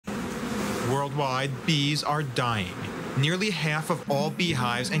Worldwide, bees are dying. Nearly half of all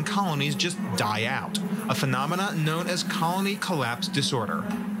beehives and colonies just die out, a phenomenon known as colony collapse disorder.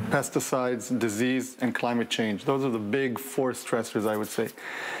 Pesticides, disease, and climate change. Those are the big four stressors, I would say.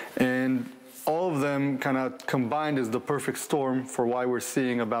 And all of them kind of combined is the perfect storm for why we're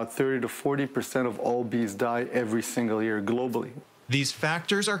seeing about 30 to 40% of all bees die every single year globally. These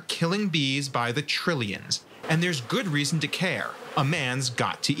factors are killing bees by the trillions, and there's good reason to care. A man's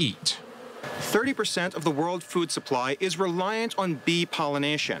got to eat. 30% of the world food supply is reliant on bee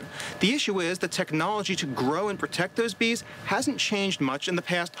pollination. The issue is the technology to grow and protect those bees hasn't changed much in the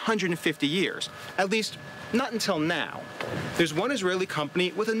past 150 years, at least not until now. There's one Israeli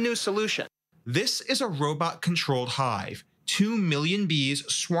company with a new solution. This is a robot-controlled hive. 2 million bees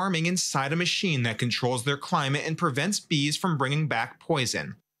swarming inside a machine that controls their climate and prevents bees from bringing back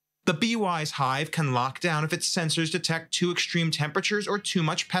poison. The Beewise hive can lock down if its sensors detect too extreme temperatures or too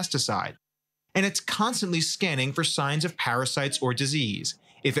much pesticide. And it's constantly scanning for signs of parasites or disease.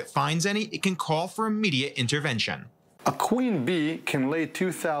 If it finds any, it can call for immediate intervention. A queen bee can lay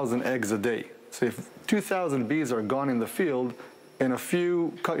 2,000 eggs a day. So if 2,000 bees are gone in the field, in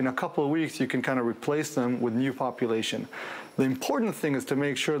a couple of weeks, you can kind of replace them with new population. The important thing is to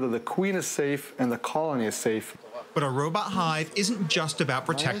make sure that the queen is safe and the colony is safe. But a robot hive isn't just about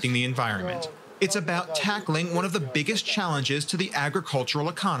protecting the environment. It's about tackling one of the biggest challenges to the agricultural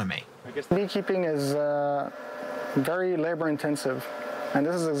economy. Beekeeping is very labor-intensive, and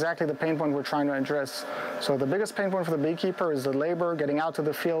this is exactly the pain point we're trying to address. So the biggest pain point for the beekeeper is the labor, getting out to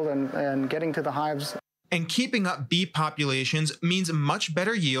the field and getting to the hives. And keeping up bee populations means much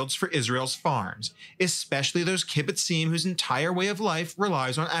better yields for Israel's farms, especially those kibbutzim whose entire way of life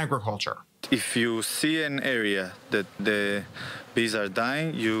relies on agriculture. If you see an area that the bees are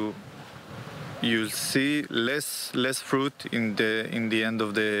dying, you'll see less fruit in the end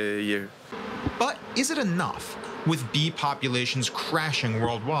of the year. But is it enough? With bee populations crashing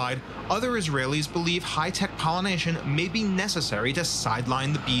worldwide, other Israelis believe high-tech pollination may be necessary to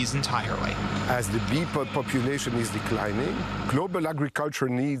sideline the bees entirely. As the bee population is declining, global agriculture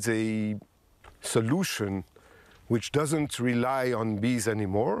needs a solution which doesn't rely on bees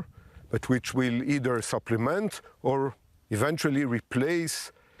anymore, but which will either supplement or eventually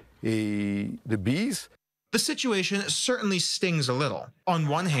replace the bees. The situation certainly stings a little. On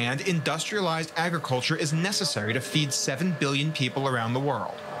one hand, industrialized agriculture is necessary to feed 7 billion people around the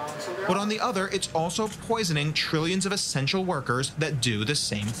world. But on the other, it's also poisoning trillions of essential workers that do the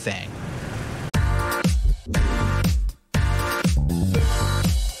same thing.